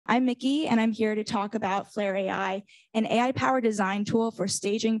I'm Mickey, and I'm here to talk about Flair AI, an AI-powered design tool for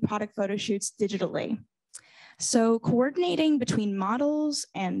staging product photo shoots digitally. So coordinating between models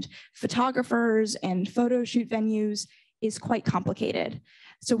and photographers and photo shoot venues is quite complicated.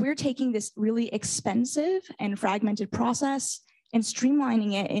 So we're taking this really expensive and fragmented process and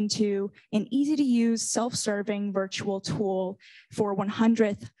streamlining it into an easy-to-use, self-serving virtual tool for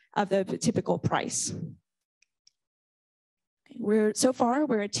 1/100th of the typical price. So far,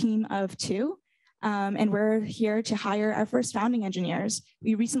 we're a team of 2, and we're here to hire our first founding engineers.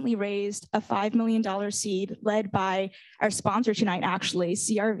 We recently raised a $5 million seed led by our sponsor tonight, actually,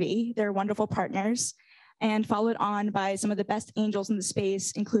 CRV. They're wonderful partners, and followed on by some of the best angels in the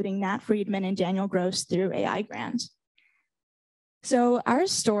space, including Nat Friedman and Daniel Gross through AI Grant. So our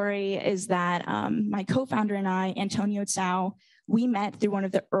story is that my co-founder and I, Antonio Tsao, we met through one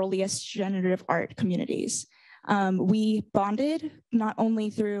of the earliest generative art communities. We bonded not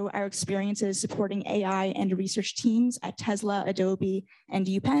only through our experiences supporting AI and research teams at Tesla, Adobe, and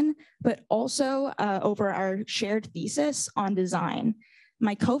UPenn, but also over our shared thesis on design.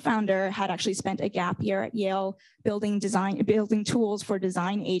 My co-founder had actually spent a gap year at Yale building tools for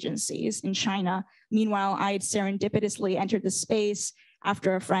design agencies in China. Meanwhile, I had serendipitously entered the space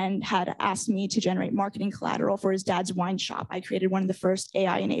after a friend had asked me to generate marketing collateral for his dad's wine shop. I created one of the first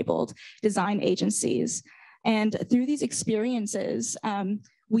AI-enabled design agencies. And through these experiences,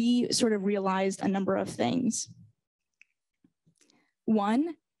 we sort of realized a number of things.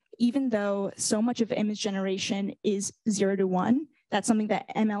 One, even though so much of image generation is 0 to 1, that's something that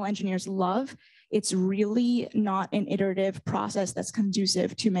ML engineers love, it's really not an iterative process that's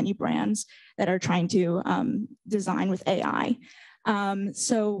conducive to many brands that are trying to design with AI.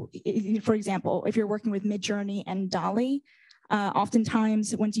 So, for example, if you're working with Midjourney and DALL-E,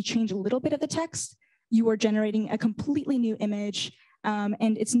 oftentimes once you change a little bit of the text, you are generating a completely new image,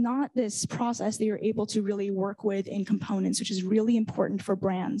 and it's not this process that you're able to really work with in components, which is really important for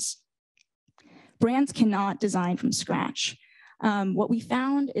brands. Brands cannot design from scratch. What we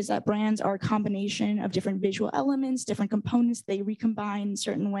found is that brands are a combination of different visual elements, different components, they recombine in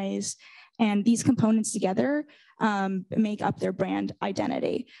certain ways, and these components together make up their brand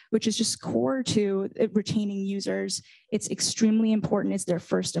identity, which is just core to retaining users. It's extremely important. It's their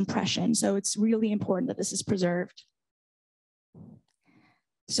first impression. So it's really important that this is preserved.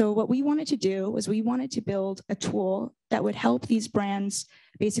 So what we wanted to do was we wanted to build a tool that would help these brands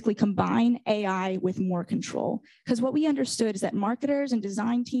basically combine AI with more control. Because what we understood is that marketers and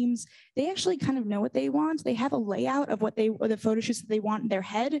design teams, they actually kind of know what they want. They have a layout of what the photo shoots that they want in their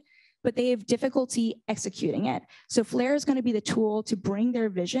head, but they have difficulty executing it. So Flair is going to be the tool to bring their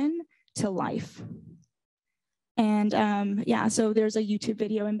vision to life. And yeah, so there's a YouTube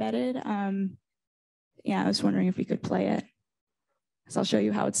video embedded. Yeah, I was wondering if we could play it. So I'll show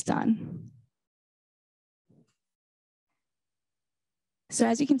you how it's done. So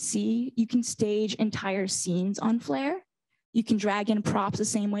as you can see, you can stage entire scenes on Flair. You can drag in props the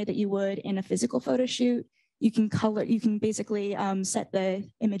same way that you would in a physical photo shoot. You can basically set the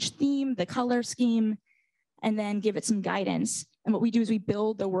image theme, the color scheme, and then give it some guidance. And what we do is we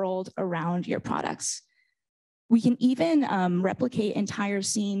build the world around your products. We can even replicate entire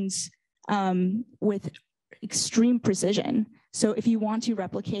scenes with extreme precision. So if you want to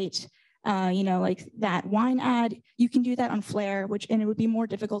replicate, like that wine ad, you can do that on Flair, and it would be more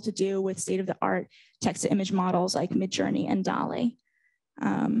difficult to do with state-of-the-art text-to-image models like Midjourney and DALL-E.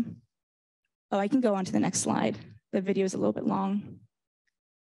 Oh, I can go on to the next slide. The video is a little bit long.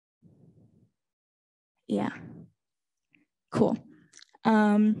 Yeah, cool.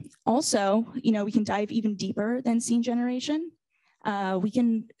 Also, we can dive even deeper than scene generation.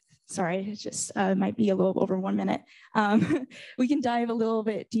 Sorry, it just might be a little over 1 minute. We can dive a little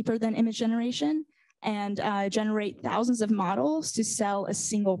bit deeper than image generation and generate thousands of models to sell a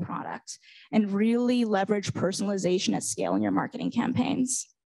single product and really leverage personalization at scale in your marketing campaigns.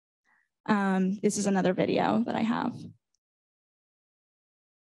 This is another video that I have.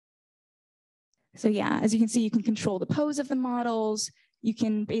 So yeah, as you can see, you can control the pose of the models. You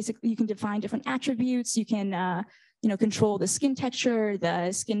can define different attributes. You can control the skin texture,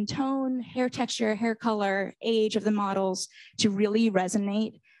 the skin tone, hair texture, hair color, age of the models to really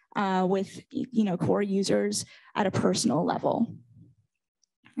resonate with core users at a personal level.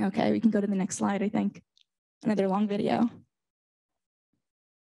 Okay, we can go to the next slide, I think. Another long video.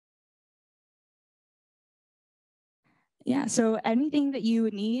 Yeah, so anything that you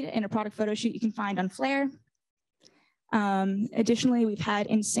would need in a product photo shoot, you can find on Flair. Additionally, we've had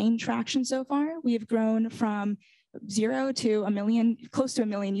insane traction so far. We have grown from 0 to 1 million, close to 1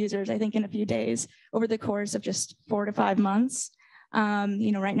 million users, I think, in a few days over the course of just 4 to 5 months.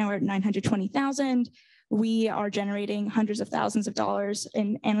 Right now we're at 920,000. We are generating hundreds of thousands of dollars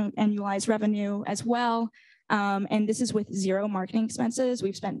in annualized revenue as well. And this is with zero marketing expenses.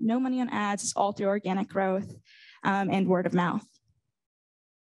 We've spent no money on ads. It's all through organic growth and word of mouth.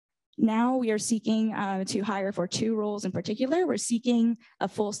 Now we are seeking to hire for two roles in particular. We're seeking a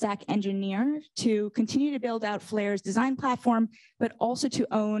full stack engineer to continue to build out Flair's design platform, but also to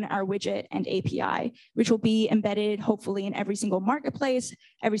own our widget and API, which will be embedded hopefully in every single marketplace,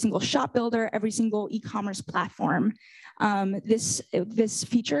 every single shop builder, every single e-commerce platform. This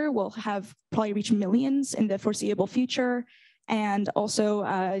feature will have probably reach millions in the foreseeable future and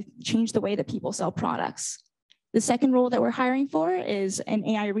also change the way that people sell products. The second role that we're hiring for is an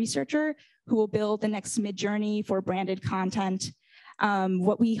AI researcher who will build the next Mid-Journey for branded content.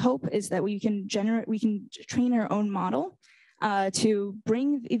 What we hope is that we can train our own model to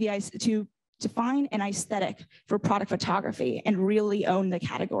define an aesthetic for product photography and really own the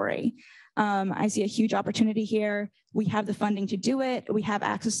category. I see a huge opportunity here. We have the funding to do it. We have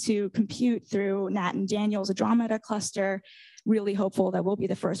access to compute through Nat and Daniel's Andromeda cluster. Really hopeful that we'll be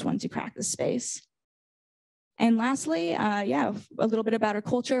the first one to crack this space. And lastly, a little bit about our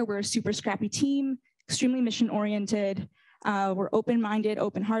culture. We're a super scrappy team, extremely mission-oriented. We're open-minded,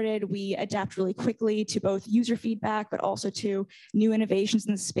 open-hearted. We adapt really quickly to both user feedback, but also to new innovations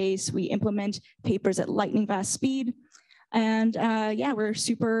in the space. We implement papers at lightning fast speed. And we're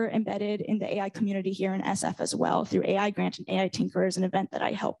super embedded in the AI community here in SF as well through AI Grant and AI Tinkerers, an event that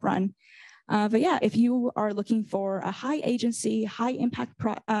I help run. If you are looking for a high agency, high impact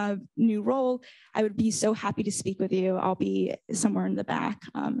new role, I would be so happy to speak with you. I'll be somewhere in the back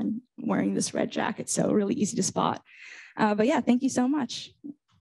and wearing this red jacket, so really easy to spot. Thank you so much.